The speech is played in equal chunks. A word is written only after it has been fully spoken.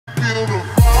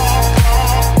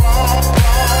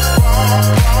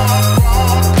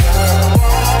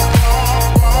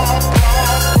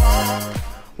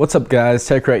What's up guys,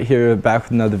 TechRight here, back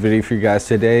with another video for you guys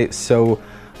today. So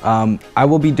I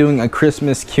will be doing a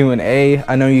Christmas Q&A.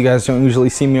 I know you guys don't usually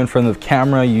see me in front of the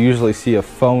camera, you usually see a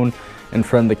phone in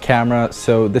front of the camera,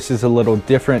 so this is a little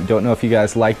different. Don't know if you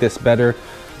guys like this better,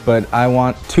 but I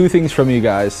want two things from you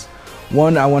guys.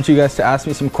 One, I want you guys to ask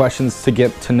me some questions to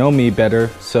get to know me better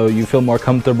so you feel more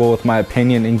comfortable with my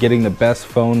opinion in getting the best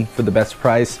phone for the best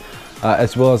price.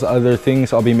 As well as other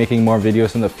things. I'll be making more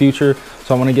videos in the future,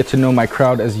 so I want to get to know my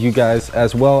crowd as you guys,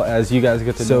 as well as you guys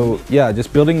get to know me. So yeah,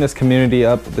 just building this community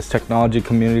up, this technology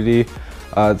community.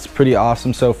 It's pretty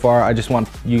awesome so far. I just want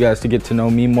you guys to get to know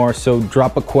me more, so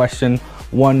drop a question.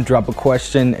 Drop a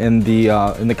question in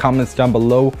the comments down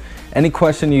below. Any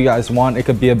question you guys want, it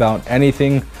could be about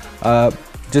anything.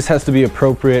 Just has to be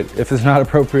appropriate. If it's not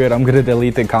appropriate, I'm gonna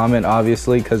delete the comment,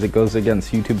 obviously, because it goes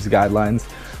against YouTube's guidelines.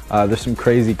 There's some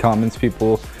crazy comments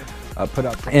people put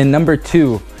up. And number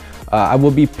two, I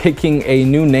will be picking a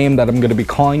new name that I'm going to be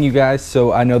calling you guys.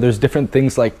 So I know there's different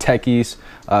things like techies,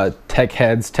 tech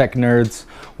heads, tech nerds,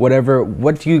 whatever.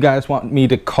 What do you guys want me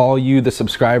to call you, the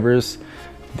subscribers,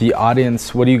 the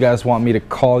audience? What do you guys want me to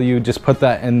call you? Just put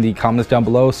that in the comments down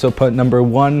below. So put number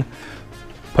one,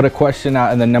 put a question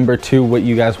out, and then number two, what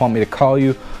you guys want me to call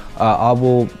you. I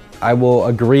will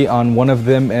agree on one of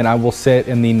them and I will say it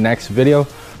in the next video.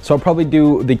 So I'll probably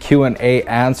do the Q&A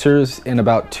answers in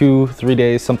about 2-3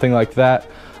 days, something like that,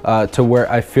 to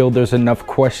where I feel there's enough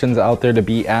questions out there to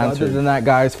be answered. Other than that,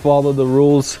 guys, follow the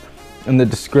rules in the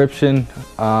description.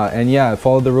 And yeah,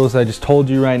 follow the rules I just told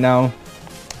you right now,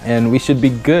 and we should be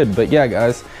good. But yeah,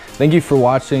 guys, thank you for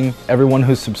watching. Everyone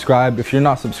who's subscribed, if you're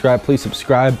not subscribed, please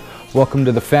subscribe. Welcome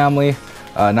to the family.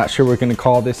 Not sure we're gonna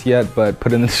call this yet, but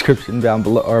put in the description down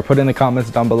below, or put in the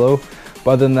comments down below.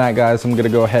 But other than that, guys, I'm gonna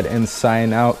go ahead and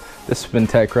sign out. This has been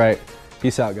TechRight.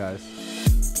 Peace out, guys.